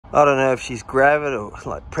I don't know if she's gravid or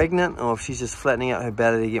like pregnant, or if she's just flattening out her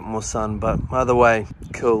belly to get more sun, but either way,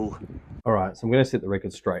 cool. All right, so I'm going to set the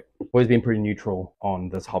record straight. I've always been pretty neutral on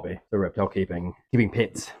this hobby, the reptile keeping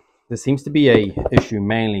pets. There seems to be a issue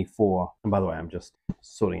mainly for, and by the way, I'm just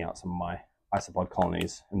sorting out some of my Isopod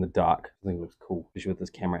colonies in the dark. I think it looks cool, especially with this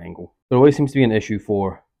camera angle. But it always seems to be an issue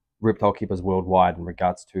for reptile keepers worldwide in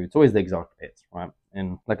regards to, it's always the exotic pets, right?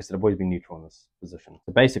 And like I said, I've always been neutral in this position.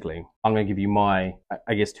 So basically, I'm going to give you my,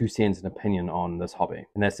 I guess, 2 cents and opinion on this hobby.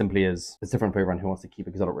 And that simply is, it's different for everyone who wants to keep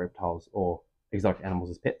exotic reptiles or exotic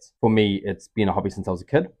animals as pets. For me, it's been a hobby since I was a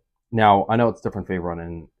kid. Now, I know it's different for everyone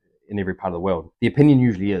in every part of the world. The opinion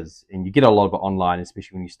usually is, and you get a lot of it online,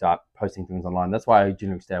 especially when you start posting things online. That's why I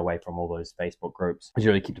generally stay away from all those Facebook groups. I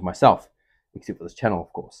generally keep to myself, except for this channel,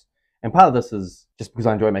 of course. And part of this is just because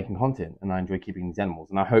I enjoy making content and I enjoy keeping these animals.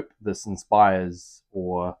 And I hope this inspires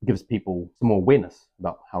or gives people some more awareness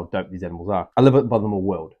about how dope these animals are. I live in the animal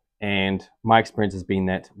world. And my experience has been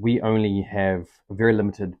that we only have a very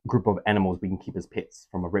limited group of animals we can keep as pets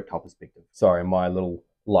from a reptile perspective. Sorry, my little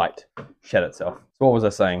light shed itself. So what was I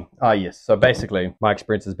saying? Ah, yes. So basically, my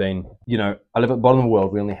experience has been, you know, I live at the bottom of the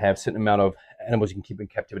world. We only have a certain amount of animals you can keep in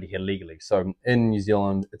captivity here legally. So in New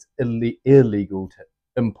Zealand, it's illegal to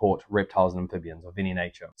import reptiles and amphibians of any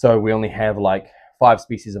nature. So we only have like 5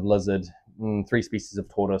 species of lizard, 3 species of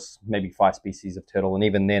tortoise, maybe 5 species of turtle. And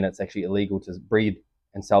even then, it's actually illegal to breed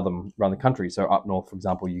and sell them around the country. So up north, for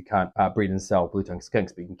example, you can't breed and sell blue-tongue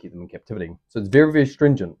skinks, but you can keep them in captivity. So it's very, very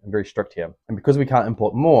stringent and very strict here. And because we can't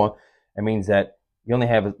import more, it means that you only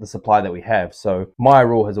have the supply that we have. So my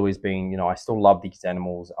rule has always been, you know, I still love these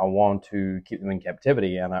animals. I want to keep them in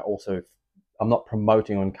captivity. And I'm not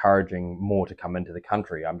promoting or encouraging more to come into the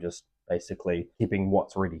country. I'm just basically keeping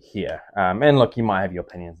what's already here. And look, you might have your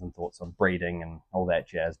opinions and thoughts on breeding and all that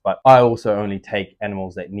jazz, but I also only take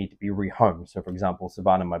animals that need to be rehomed. So for example,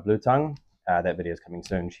 Savannah, my blue tongue, that video is coming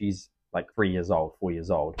soon. She's like 4 years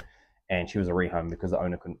old, and she was a rehome because the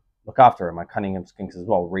owner couldn't look after her. My Cunningham skinks as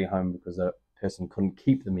well, rehome because the person couldn't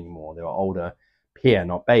keep them anymore. They were older pair,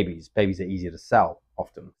 not babies. Babies are easier to sell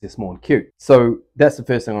often. They're small and cute. So that's the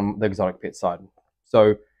first thing on the exotic pet side.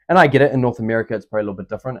 So, and I get it, in North America, it's probably a little bit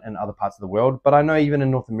different in other parts of the world. But I know even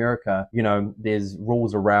in North America, you know, there's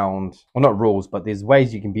rules around, well, not rules, but there's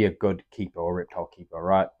ways you can be a good keeper or reptile keeper,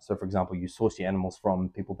 right? So for example, you source your animals from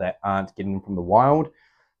people that aren't getting them from the wild.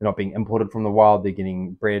 They're not being imported from the wild. They're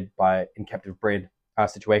getting bred in captive bred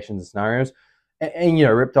situations and scenarios. And, you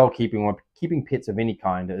know, reptile keeping or keeping pets of any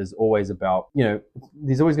kind is always about, you know,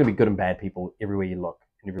 there's always going to be good and bad people everywhere you look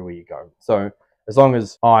and everywhere you go. So as long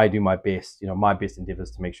as I do my best, you know, my best endeavors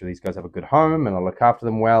to make sure these guys have a good home and I look after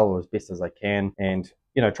them well or as best as I can, and,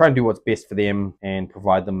 you know, try and do what's best for them and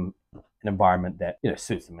provide them an environment that, you know,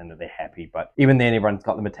 suits them and that they're happy. But even then, everyone's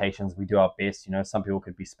got limitations. We do our best. You know, some people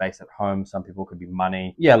could be space at home, some people could be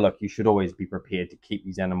money. Yeah, look, you should always be prepared to keep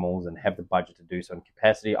these animals and have the budget to do so in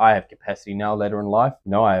capacity. I have capacity now later in life.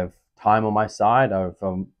 You know, I have time on my side. I'm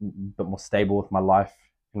a bit more stable with my life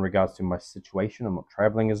in regards to my situation. I'm not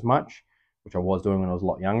traveling as much, which I was doing when I was a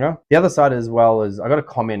lot younger. The other side as well is I got a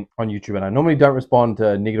comment on YouTube, and I normally don't respond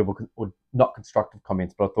to negative or not constructive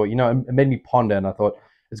comments, but I thought, you know, it made me ponder, and I thought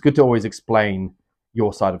it's good to always explain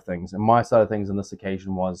your side of things. And my side of things on this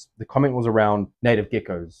occasion was, the comment was around native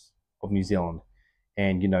geckos of New Zealand.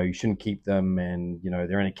 And, you know, you shouldn't keep them, and, you know,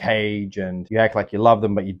 they're in a cage and you act like you love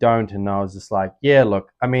them, but you don't. And I was just like, yeah,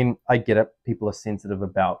 look, I mean, I get it. People are sensitive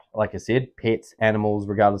about, like I said, pets, animals,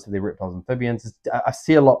 regardless of their reptiles and amphibians. I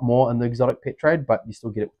see a lot more in the exotic pet trade, but you still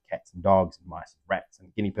get it with cats and dogs and mice and rats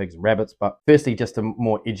and guinea pigs and rabbits. But firstly, just to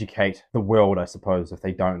more educate the world, I suppose, if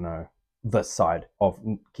they don't know this side of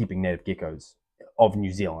keeping native geckos of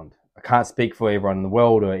New Zealand. I can't speak for everyone in the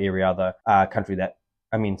world or every other country that,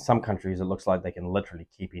 I mean, some countries it looks like they can literally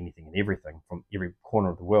keep anything and everything from every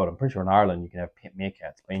corner of the world. I'm pretty sure in Ireland you can have pet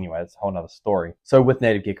meerkats, but anyway, that's a whole other story. So with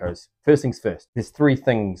native geckos, first things first, there's 3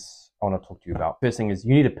 things I want to talk to you about. First thing is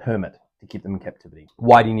you need a permit to keep them in captivity.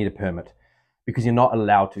 Why do you need a permit? Because you're not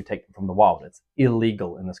allowed to take them from the wild. It's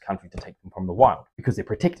illegal in this country to take them from the wild because they're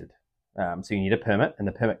protected. So you need a permit, and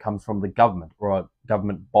the permit comes from the government or a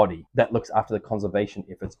government body that looks after the conservation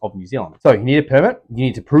efforts of New Zealand. So you need a permit. You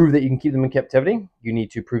need to prove that you can keep them in captivity. You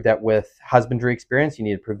need to prove that with husbandry experience. You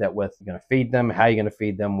need to prove that with you're going to feed them, how you're going to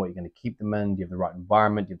feed them, what you're going to keep them in. Do you have the right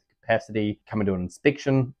environment? Do you have the capacity? Come and do an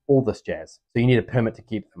inspection, all this jazz. So you need a permit to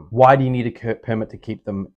keep them. Why do you need a permit to keep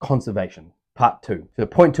them? Conservation. Part 2. So the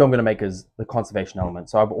point 2 I'm going to make is the conservation element.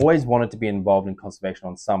 So I've always wanted to be involved in conservation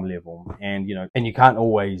on some level, and you know, and you can't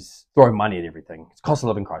always throw money at everything. It's cost of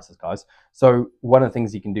living crisis, guys. So one of the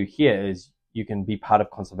things you can do here is you can be part of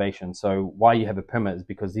conservation. So why you have a permit is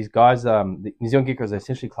because these guys, the New Zealand geckos are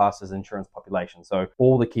essentially classed as insurance population. So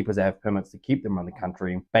all the keepers that have permits to keep them around the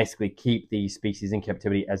country basically keep these species in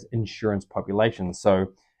captivity as insurance populations. So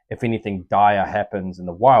if anything dire happens in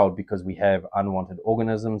the wild, because we have unwanted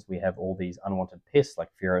organisms, we have all these unwanted pests like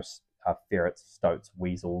ferrets, stoats,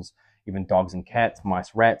 weasels, even dogs and cats,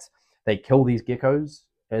 mice, rats. They kill these geckos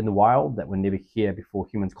in the wild that were never here before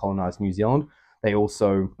humans colonized New Zealand. They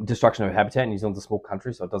also, destruction of habitat. New Zealand's a small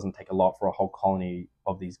country, so it doesn't take a lot for a whole colony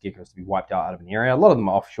of these geckos to be wiped out of an area. A lot of them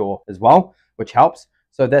are offshore as well, which helps.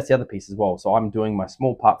 So that's the other piece as well. So I'm doing my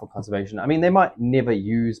small part for conservation. I mean, they might never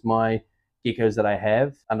use my geckos that I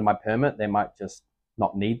have under my permit. They might just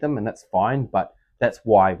not need them, and that's fine. But that's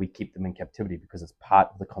why we keep them in captivity, because it's part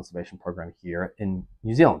of the conservation program here in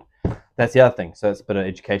New Zealand. That's the other thing. So it's a bit of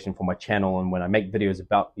education for my channel. And when I make videos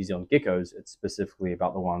about New Zealand geckos, it's specifically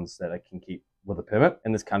about the ones that I can keep with a permit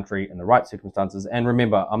in this country in the right circumstances. And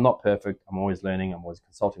remember, I'm not perfect. I'm always learning. I'm always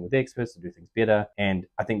consulting with experts to do things better. And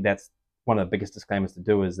I think that's one of the biggest disclaimers to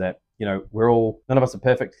do, is that, you know, none of us are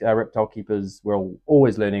perfect reptile keepers. We're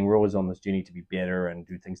always learning. We're always on this journey to be better and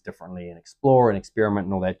do things differently and explore and experiment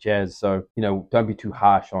and all that jazz. So, you know, don't be too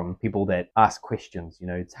harsh on people that ask questions. You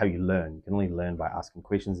know, it's how you learn. You can only learn by asking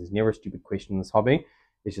questions. There's never a stupid question in this hobby.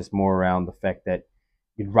 It's just more around the fact that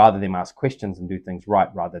you'd rather them ask questions and do things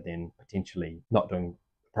right, rather than potentially not doing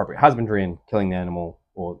appropriate husbandry and killing the animal,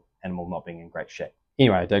 or animal not being in great shape.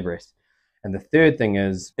 Anyway, I digress. And the third thing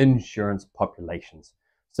is insurance populations.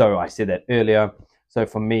 So I said that earlier. So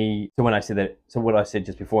for me, so when I said that, so what I said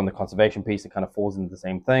just before in the conservation piece, it kind of falls into the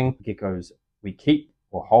same thing. Geckos we keep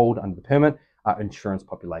or hold under the permit are insurance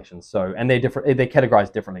populations. So, and they're different, they're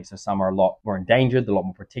categorized differently. So some are a lot more endangered, a lot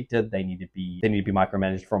more protected. They need to be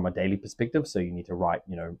micromanaged from a daily perspective. So you need to write,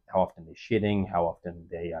 you know, how often they're shedding, how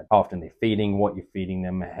often they're feeding, what you're feeding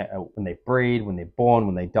them, when they breed, when they're born,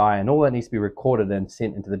 when they die, and all that needs to be recorded and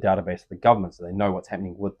sent into the database of the government, so they know what's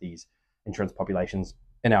happening with these insurance populations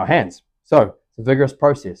in our hands. So it's a vigorous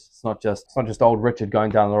process. It's not just old Richard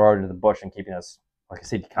going down the road into the bush and keeping us. Like I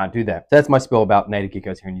said, you can't do that. So that's my spiel about native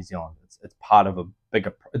geckos here in New Zealand. It's part of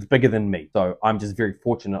it's bigger than me. So I'm just very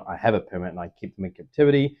fortunate I have a permit and I keep them in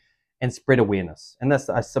captivity and spread awareness. And that's,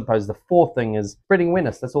 I suppose, the fourth thing is spreading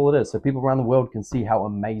awareness. That's all it is. So people around the world can see how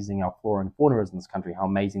amazing our flora and fauna is in this country, how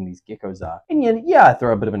amazing these geckos are. And yeah, I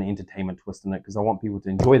throw a bit of an entertainment twist in it because I want people to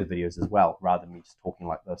enjoy the videos as well, rather than me just talking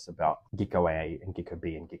like this about Gecko A and Gecko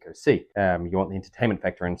B and Gecko C. You want the entertainment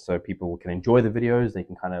factor in, so people can enjoy the videos. They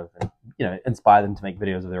can kind of, you know, inspire them to make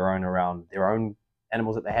videos of their own around their own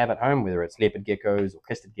animals that they have at home, whether it's leopard geckos or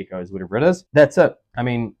crested geckos, whatever it is. That's it. I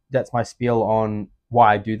mean, that's my spiel on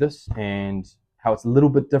why I do this and how it's a little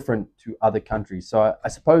bit different to other countries. So I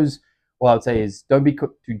suppose what I would say is don't be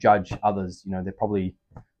quick to judge others. You know, they're probably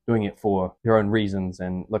doing it for their own reasons.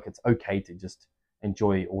 And look, it's okay to just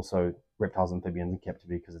enjoy also reptiles and amphibians in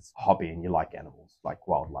captivity because it's a hobby and you like animals, like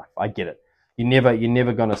wildlife. I get it. You're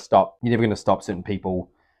never going to stop certain people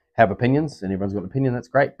have opinions, and everyone's got an opinion. That's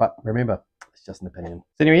great. But remember, it's just an opinion.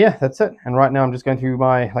 So anyway, yeah, that's it. And right now I'm just going through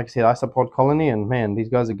my, like I said, Isopod colony, and man, these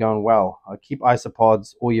guys are going well. I keep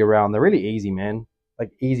Isopods all year round. They're really easy, man.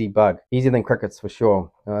 Like easy bug. Easier than crickets for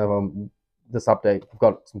sure. This update, I've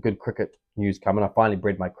got some good cricket news coming. I finally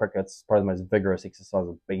bred my crickets. Probably the most vigorous exercise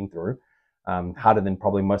I've been through. Harder than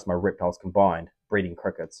probably most of my reptiles combined, breeding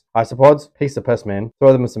crickets. Isopods, piece of piss, man.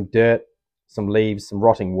 Throw them in some dirt, some leaves, some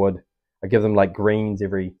rotting wood. I give them like greens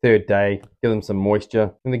every third day, give them some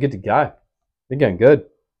moisture, and they're good to go. They're going good.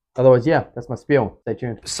 Otherwise, yeah, that's my spiel. Stay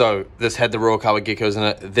tuned. So this had the royal colored geckos in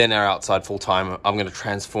it. They're now outside full time. I'm going to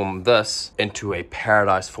transform this into a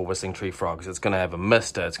paradise for whistling tree frogs. It's going to have a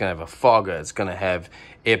mister. It's going to have a fogger. It's going to have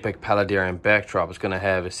epic paludarian backdrop. It's going to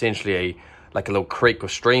have essentially like a little creek or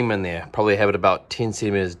stream in there. Probably have it about 10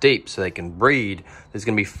 centimeters deep so they can breed. There's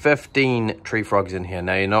going to be 15 tree frogs in here.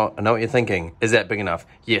 Now, I know what you're thinking. Is that big enough?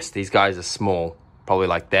 Yes, these guys are small. Probably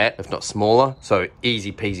like that, if not smaller. So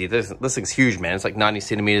easy peasy. This thing's huge, man. It's like 90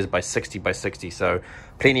 centimeters by 60 by 60. So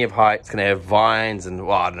plenty of height. It's going to have vines and,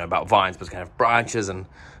 well, I don't know about vines, but it's going to have branches, and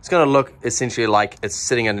it's going to look essentially like it's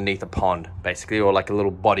sitting underneath a pond, basically, or like a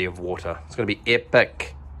little body of water. It's going to be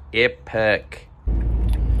epic. Epic.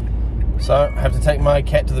 So I have to take my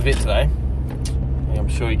cat to the vet today. I'm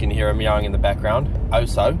sure you can hear her meowing in the background.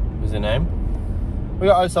 Oso is her name. We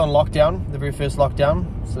got Oso on lockdown, the very first lockdown.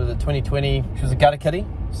 So the 2020, she was a gutter kitty.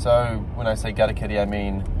 So when I say gutter kitty, I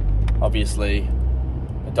mean obviously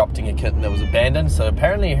adopting a kitten that was abandoned. So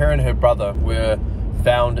apparently her and her brother were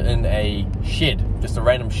found in a shed, just a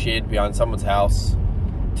random shed behind someone's house.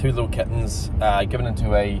 Two little kittens given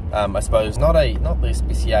into a, I suppose, not the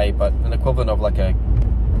SPCA, but an equivalent of like a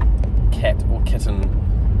cat or kitten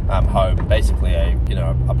home, basically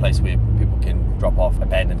a place where people can drop off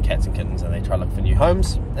abandoned cats and kittens, and they try to look for new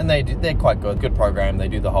homes, and they're quite good program. They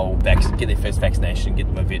do the whole get their first vaccination,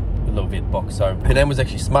 get them a little vet book. So her name was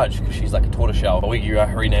actually Smudge because she's like a tortoiseshell, but we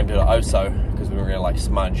renamed her to Oso because we didn't really like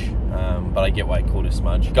Smudge, but I get why he called her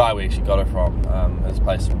Smudge. The guy we actually got her from, his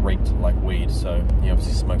place reeked like weed, so he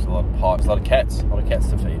obviously smokes a lot of pot. There's a lot of cats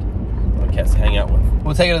to feed, a lot of cats to hang out with.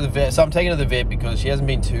 We'll take her to the vet. So I'm taking her to the vet because she hasn't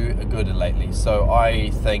been too good lately. So I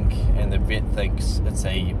think, and the vet thinks, it's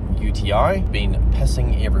a UTI, been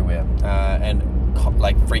pissing everywhere, and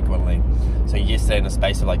like frequently. So yesterday, in the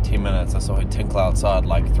space of like 10 minutes, I saw her tinkle outside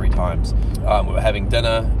like 3 times. We were having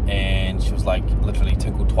dinner, and she was like literally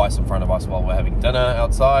tinkled twice in front of us while we're having dinner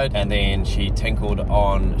outside, and then she tinkled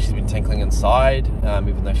on, she's been tinkling inside,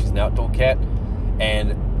 even though she's an outdoor cat.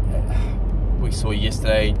 And we saw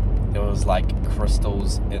yesterday there was like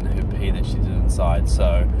crystals in her pee that she did inside.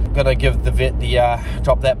 So gotta give the vet the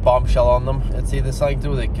drop that bombshell on them. It's either something to do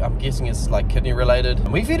with it, I'm guessing it's like kidney related.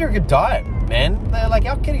 And we feed her a good diet, man. They're like,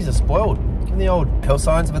 our kitties are spoiled. Give the old pill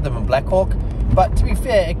signs with them in Black Hawk. But to be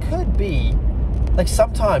fair, it could be like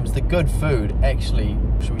sometimes the good food actually,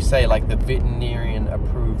 should we say, like the veterinarian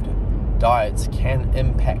approved diets can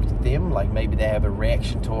impact them. Like maybe they have a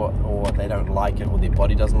reaction to it, or they don't like it, or their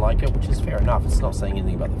body doesn't like it, which is fair enough. It's not saying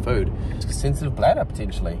anything about the food. It's a sensitive bladder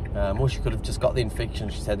potentially, or she could have just got the infection.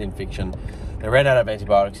 She's had the infection. They ran out of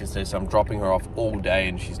antibiotics yesterday, so I'm dropping her off all day,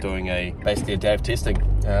 and she's doing basically a day of testing.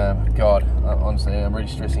 God, honestly, I'm really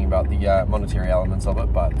stressing about the monetary elements of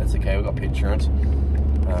it, but it's okay. We've got pet insurance.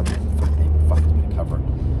 Fuck, it's gonna cover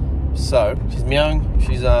it. So she's meowing.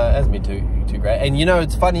 She's hasn't been too great. And you know,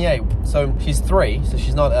 it's funny, eh? So she's 3, so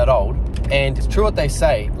she's not that old. And it's true what they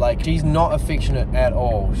say. Like, she's not affectionate at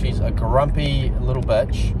all. She's a grumpy little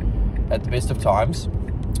bitch at the best of times.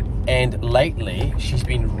 And lately, she's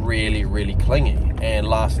been really, really clingy. And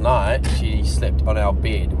last night, she slept on our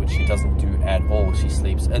bed, which she doesn't do at all. She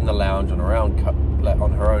sleeps in the lounge on her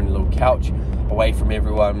own little couch, away from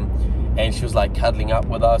everyone. And she was like cuddling up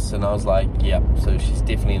with us, and I was like, yep, so she's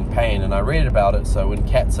definitely in pain. And I read about it, so when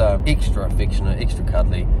cats are extra affectionate, extra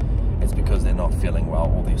cuddly, it's because they're not feeling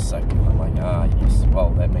well or they're sick. And I'm like, yes, well,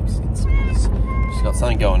 that makes sense, because she's got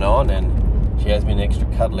something going on, and she has been extra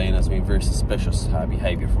cuddly, and it's been very suspicious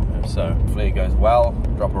behavior from her. So hopefully it goes well.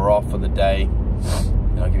 Drop her off for the day,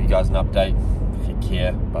 and I'll give you guys an update if you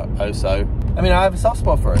care. But also, I mean, I have a soft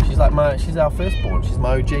spot for her. She's like she's our firstborn. She's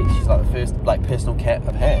my OG. She's like the first like personal cat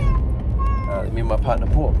I've had. Me and my partner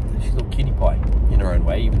bought. She's a little cutie pie in her own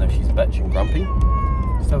way, even though she's a bitch and grumpy.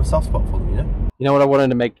 Just have a soft spot for them, you know. You know what I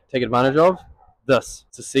wanted to take advantage of? This.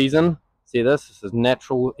 It's a season. See this? This is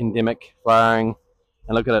natural endemic flowering.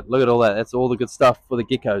 And look at it. Look at all that. That's all the good stuff for the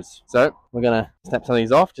geckos. So we're gonna snap some of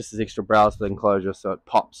these off just as extra browse for the enclosure, so it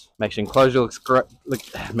pops. Makes the enclosure looks great.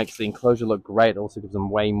 Makes the enclosure look great. It also gives them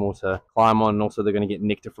way more to climb on, and also they're gonna get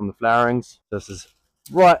nectar from the flowerings. So this is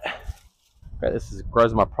right. Great,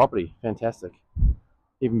 grows on my property. Fantastic.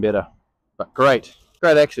 Even better. But great.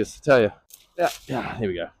 Great access, I tell you. Yeah, here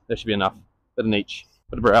we go. That should be enough. Bit of niche.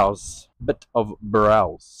 Bit of browse.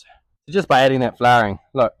 So just by adding that flowering,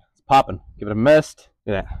 look, it's popping. Give it a mist.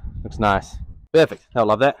 Look at that. Looks nice. Perfect. I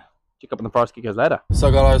love that. Check up on the forest geckos later.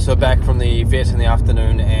 So guys, so back from the vet in the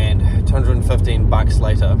afternoon, and $215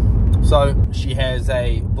 later. So she has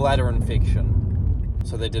a bladder infection.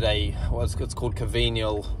 So they did what's called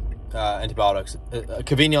conventional antibiotics, a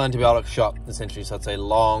convenient antibiotic shot essentially. So it's a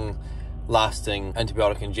long lasting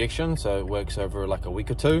antibiotic injection, so it works over like a week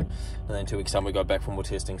or 2, and then 2 weeks time we go back for more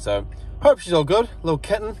testing. So hope she's all good. Little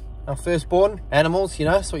kitten, our firstborn. Animals, you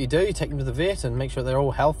know, that's what you do. You take them to the vet and make sure they're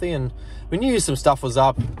all healthy. And we knew some stuff was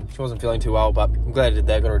up. She wasn't feeling too well, but I'm glad I did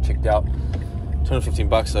that. Got her checked out.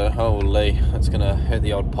 $215, so holy, that's gonna hurt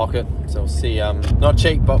the old pocket. So we'll see. Not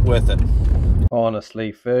cheap, but worth it.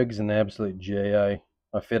 Honestly, Ferg's an absolute GA.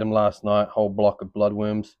 I fed him last night, whole block of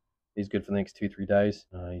bloodworms. He's good for the next 2-3 days.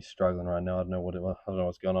 He's struggling right now. I don't know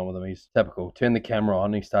what's going on with him. He's typical. Turn the camera on,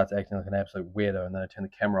 and he starts acting like an absolute weirdo, and then I turn the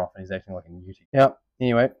camera off, and he's acting like a newtie. Yeah.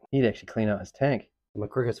 Anyway, he'd actually clean out his tank. My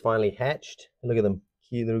crickets finally hatched. Look at them,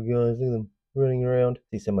 cute little guys. Look at them running around.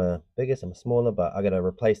 See, some are bigger, some are smaller, but I gotta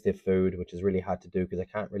replace their food, which is really hard to do because I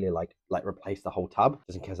can't really like replace the whole tub,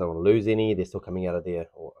 just in case I don't want to lose any. They're still coming out of there.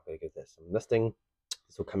 Or I gotta give that some misting.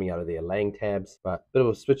 Still coming out of their laying tabs, but a bit of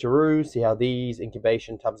a switcheroo. See how these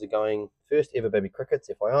incubation tubs are going. First ever baby crickets,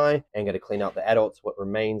 FYI, and going to clean out the adults, what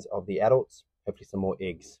remains of the adults. Hopefully some more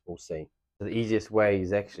eggs, we'll see. So the easiest way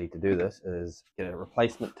is actually to do this is get a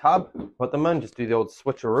replacement tub, put them in, just do the old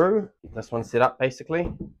switcheroo. This one's set up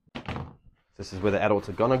basically. This is where the adults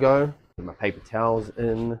are gonna go. Put my paper towels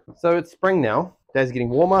in. So it's spring now, Days getting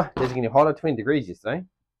warmer, days getting hotter. 20 degrees yesterday.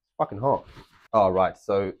 Fucking hot. Oh, right.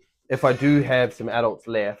 So if I do have some adults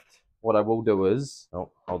left, what I will do is,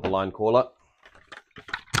 oh, hold the line caller.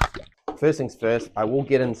 First things first, I will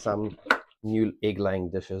get in some new egg laying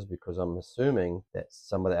dishes because I'm assuming that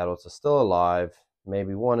some of the adults are still alive.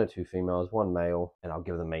 Maybe 1 or 2 females, 1 male, and I'll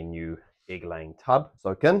give them a new egg laying tub.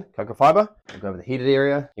 Soak in, cocoa fiber. I'll go over the heated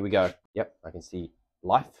area. Here we go. Yep, I can see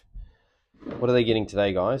life. What are they getting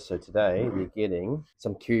today, guys? So today they're getting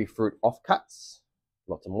some kiwi fruit offcuts,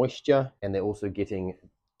 lots of moisture, and they're also getting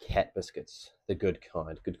cat biscuits, the good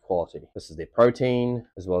kind, good quality. This is their protein,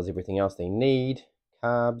 as well as everything else they need.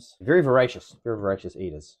 Carbs. Very voracious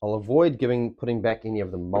eaters. I'll avoid putting back any of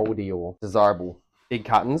the moldy or desirable egg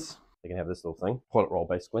cartons. They can have this little thing, toilet roll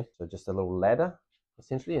basically. So just a little ladder,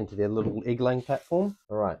 essentially, into their little egg laying platform.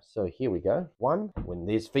 All right, so here we go. 1, when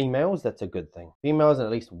there's females, that's a good thing. Females and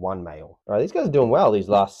at least 1 male. All right, these guys are doing well these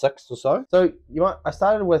last 6 or so. So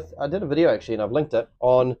I did a video actually, and I've linked it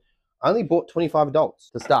on. I only bought 25 adults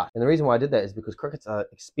to start. And the reason why I did that is because crickets are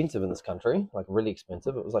expensive in this country, like really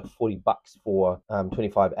expensive. It was like 40 bucks for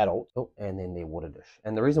 25 adults. Oh, and then their water dish.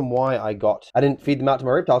 And the reason why I didn't feed them out to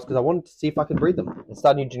my reptiles because I wanted to see if I could breed them and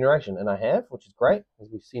start a new generation. And I have, which is great, as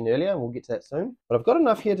we've seen earlier, and we'll get to that soon. But I've got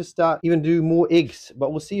enough here to start even do more eggs, but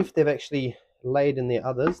we'll see if they've actually laid in their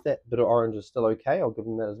others. That bit of orange is still okay. I'll give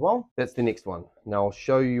them that as well. That's the next one. Now I'll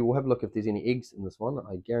show you, we'll have a look if there's any eggs in this one.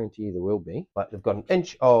 I guarantee you there will be. But they've got 1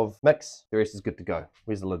 inch of mix. The rest is good to go.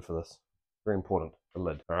 Where's the lid for this? Very important, the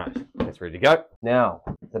lid. All right, that's ready to go. Now,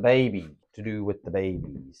 the baby, to do with the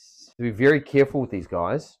babies. So be very careful with these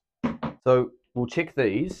guys. So we'll check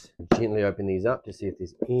these, gently open these up to see if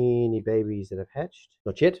there's any babies that have hatched.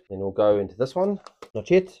 Not yet. Then we'll go into this one.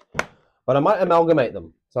 Not yet. But I might amalgamate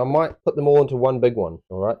them. So I might put them all into one big one.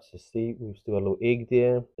 All right, so see, we've still got a little egg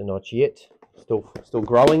there. They're not yet. Still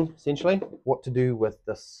growing, essentially. What to do with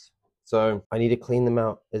this? So I need to clean them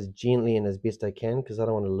out as gently and as best I can because I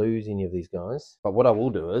don't want to lose any of these guys. But what I will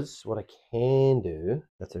do is, what I can do,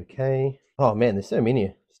 that's okay. Oh man, there's so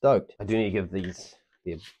many. Stoked. I do need to give these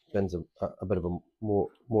bins a bit of a more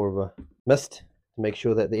of a mist to make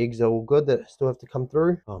sure that the eggs are all good that still have to come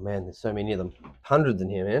through. Oh man, there's so many of them. Hundreds in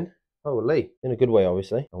here, man. Holy, in a good way,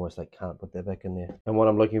 obviously. Almost like can't put that back in there. And what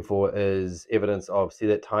I'm looking for is evidence of, see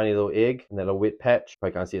that tiny little egg and that little wet patch? I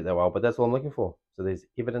can't see it that well, but that's what I'm looking for. So there's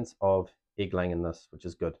evidence of egg laying in this, which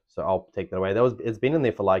is good. So I'll take that away. It's been in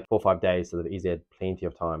there for like 4 or 5 days, so that easy had plenty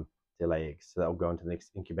of time to lay eggs. So that'll go into the next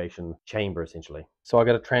incubation chamber, essentially. So I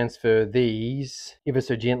got to transfer these ever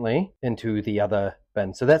so gently into the other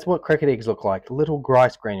bin. So that's what cricket eggs look like, little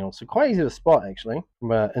rice granules. So quite easy to spot actually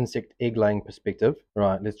from an insect egg laying perspective.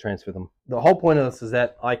 Right, let's transfer them. The whole point of this is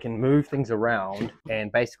that I can move things around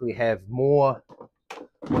and basically have more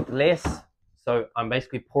with less. So I'm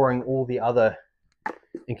basically pouring all the other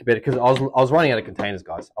incubator because I was running out of containers,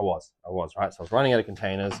 guys. I was right. So I was running out of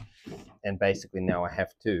containers, and basically now I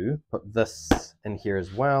have to put this in here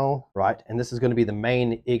as well, right? And this is going to be the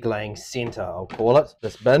main egg laying center, I'll call it.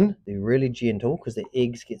 This bin, be really gentle because the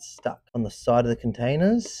eggs get stuck on the side of the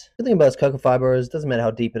containers. The thing about this cocoa fiber is, doesn't matter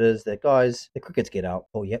how deep it is, that guys, the crickets get out.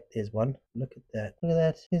 Oh yep, there's one. Look at that. Look at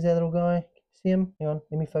that. Here's that little guy. See him? Hang on.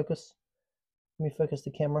 Let me focus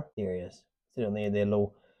the camera. There he is. Sit on there,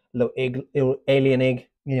 little alien egg.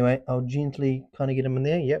 Anyway, I'll gently kind of get him in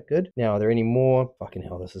there. Yep, good. Now, are there any more? Fucking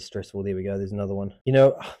hell, this is stressful. There we go. There's another one. You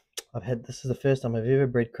know, this is the first time I've ever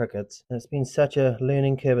bred crickets, and it's been such a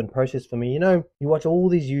learning curve and process for me. You know, you watch all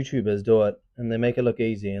these YouTubers do it, and they make it look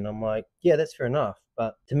easy, and I'm like, yeah, that's fair enough.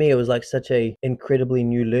 But to me, it was like such a incredibly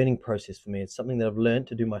new learning process for me. It's something that I've learned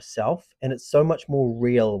to do myself, and it's so much more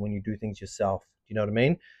real when you do things yourself. Do you know what I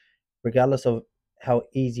mean? Regardless of how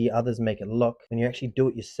easy others make it look, when you actually do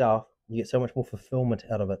it yourself, you get so much more fulfillment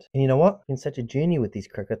out of it. And you know what? In such a journey with these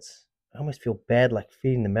crickets, I almost feel bad like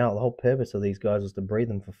feeding them out. The whole purpose of these guys was to breed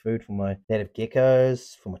them for food for my native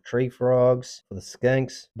geckos, for my tree frogs, for the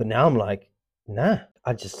skunks. But now I'm like, nah,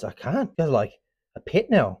 I can't. They're like a pet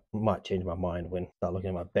now. I might change my mind when I start looking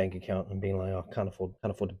at my bank account and being like, oh, I can't afford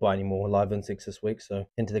to buy any more live insects this week. So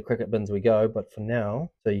into the cricket bins we go. But for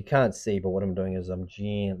now, so you can't see, but what I'm doing is I'm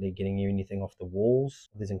gently getting you anything off the walls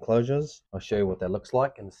of these enclosures. I'll show you what that looks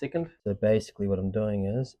like in a second. So basically what I'm doing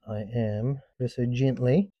is I am so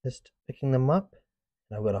gently just picking them up.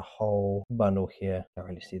 And I've got a whole bundle here. Can't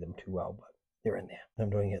really see them too well, but they're in there. I'm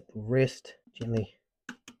doing it the rest gently.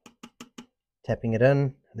 Tapping it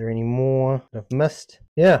in. Are there any more that I've missed?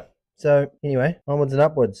 Yeah. So anyway, onwards and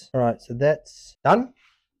upwards. All right, so that's done.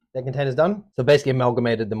 That container's done. So basically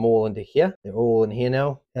amalgamated them all into here. They're all in here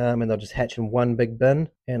now. And they'll just hatch in one big bin.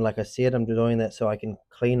 And like I said, I'm doing that so I can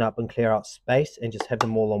clean up and clear out space and just have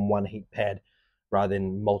them all on one heat pad. rather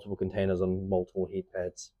than multiple containers on multiple heat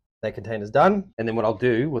pads. That container's done, and then what I'll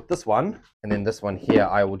do with this one, and then this one here,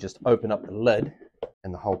 I will just open up the lid,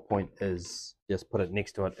 and the whole point is just put it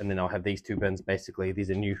next to it, and then I'll have these two bins. Basically,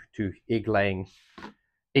 these are new two egg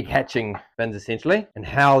hatching bins essentially. And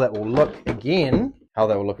how that will look again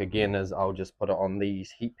is I'll just put it on these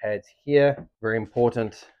heat pads here. Very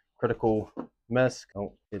important, critical miss.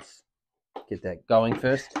 Oh, let's get that going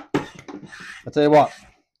first. I'll tell you what,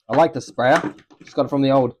 I like this sprayer. Just got it from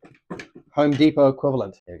the old Home Depot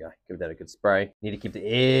equivalent. There we go, give that a good spray. Need to keep the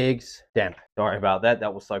eggs damp. Sorry about that,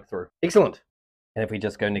 that will soak through. Excellent. And if we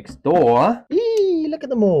just go next door, eee, look at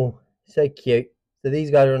them all. So cute. So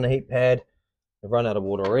these guys are on the heat pad. They've run out of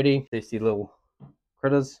water already. Tasty little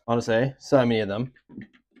critters. Honestly, so many of them.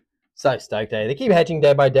 So stoked, eh? They keep hatching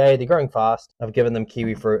day by day. They're growing fast. I've given them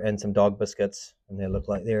kiwi fruit and some dog biscuits, and they look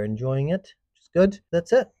like they're enjoying it, which is good.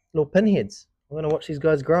 That's it. Little pinheads. I'm going to watch these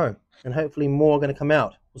guys grow, and hopefully more are going to come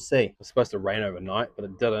out. We'll see. It was supposed to rain overnight, but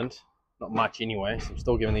it didn't. Not much anyway, so I'm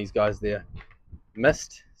still giving these guys their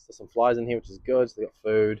mist. Still some flies in here, which is good. So they got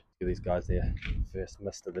food. Give these guys their first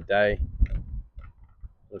mist of the day.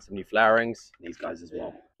 With some new flowerings. These guys as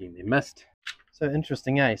well, getting their mist. So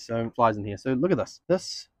interesting, eh? So flies in here. So look at this.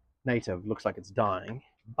 This native looks like it's dying,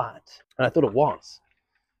 and I thought it was.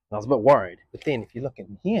 And I was a bit worried. But then if you look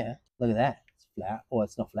in here, look at that. It's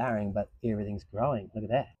it's not flowering, but everything's growing. Look at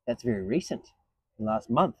that. That's very recent. Last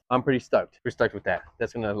month. I'm pretty stoked. Pretty stoked with that.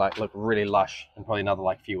 That's gonna like look really lush in probably another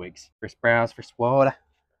like few weeks. Fresh browse, fresh water,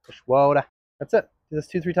 fresh water. That's it. Do this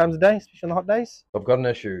 2-3 times a day, especially on the hot days. I've got an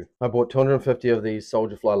issue. I bought 250 of these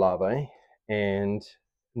soldier fly larvae and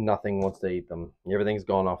nothing wants to eat them. Everything's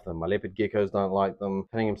gone off them. My leopard geckos don't like them.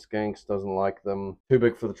 Cunningham skinks doesn't like them. Too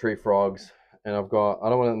big for the tree frogs. And I don't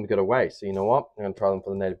want them to get away. So you know what? I'm gonna try them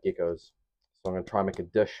for the native geckos. So I'm gonna try and make a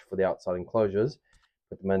dish for the outside enclosures.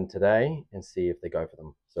 Put them in today and see if they go for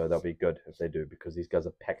them. So that'll be good if they do, because these guys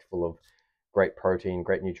are packed full of great protein,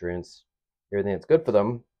 great nutrients, everything that's good for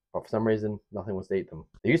them, but for some reason nothing wants to eat them.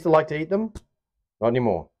 They used to like to eat them, not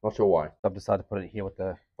anymore, not sure why. I've decided to put it here with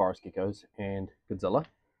the forest geckos and Godzilla.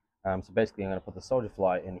 So basically I'm going to put the soldier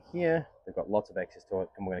fly in here. They've got lots of access to it,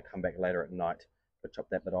 and we're going to come back later at night to chop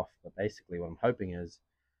that bit off. But basically what I'm hoping is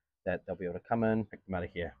that they'll be able to come in, pick them out of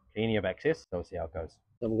here, plenty of access, so we'll see how it goes.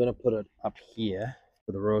 So I'm going to put it up here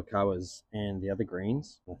for the Ruakawas and the other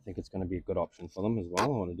greens. I think it's going to be a good option for them as well.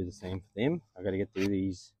 I want to do the same for them. I've got to get through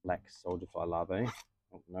these black soldier fly larvae.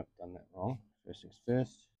 Oh, nope, done that wrong. First things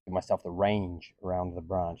first. Give myself the range around the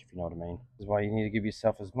branch, if you know what I mean. This is why you need to give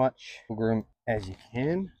yourself as much wiggle room as you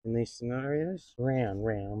can in these scenarios. Round,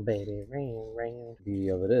 round, baby, round, round. The beauty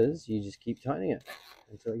of it is, you just keep tightening it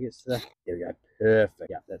until it gets to the... There we go, perfect.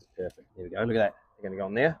 Yeah, that's perfect. There we go, look at that. They're going to go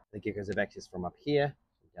on there. The geckos have access from up here,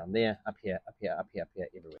 down there, up here, up here, up here, up here,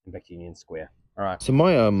 everywhere. And back to Union Square. Alright. So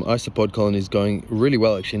my Isopod colony is going really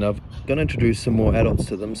well actually, and I'm going to introduce some more adults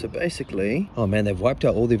to them. So basically, oh man, they've wiped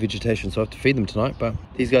out all their vegetation, so I have to feed them tonight. But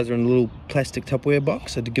these guys are in a little plastic Tupperware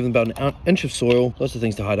box. I had to give them about an inch of soil, lots of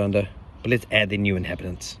things to hide under. But let's add their new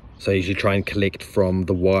inhabitants. So I usually try and collect from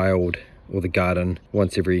the wild or the garden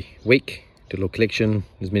once every week. Do a little collection,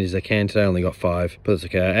 as many as I can. Today I only got 5, but it's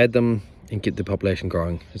okay. I add them and get the population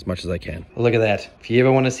growing as much as I can. Look at that. If you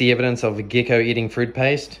ever want to see evidence of a gecko eating fruit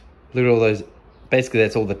paste, look at all those. Basically,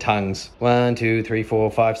 that's all the tongues. 1, 2, 3,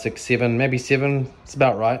 4, 5, 6, 7, maybe 7. It's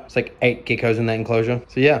about right. It's like 8 geckos in that enclosure.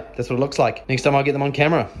 So yeah, that's what it looks like. Next time I'll get them on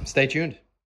camera. Stay tuned.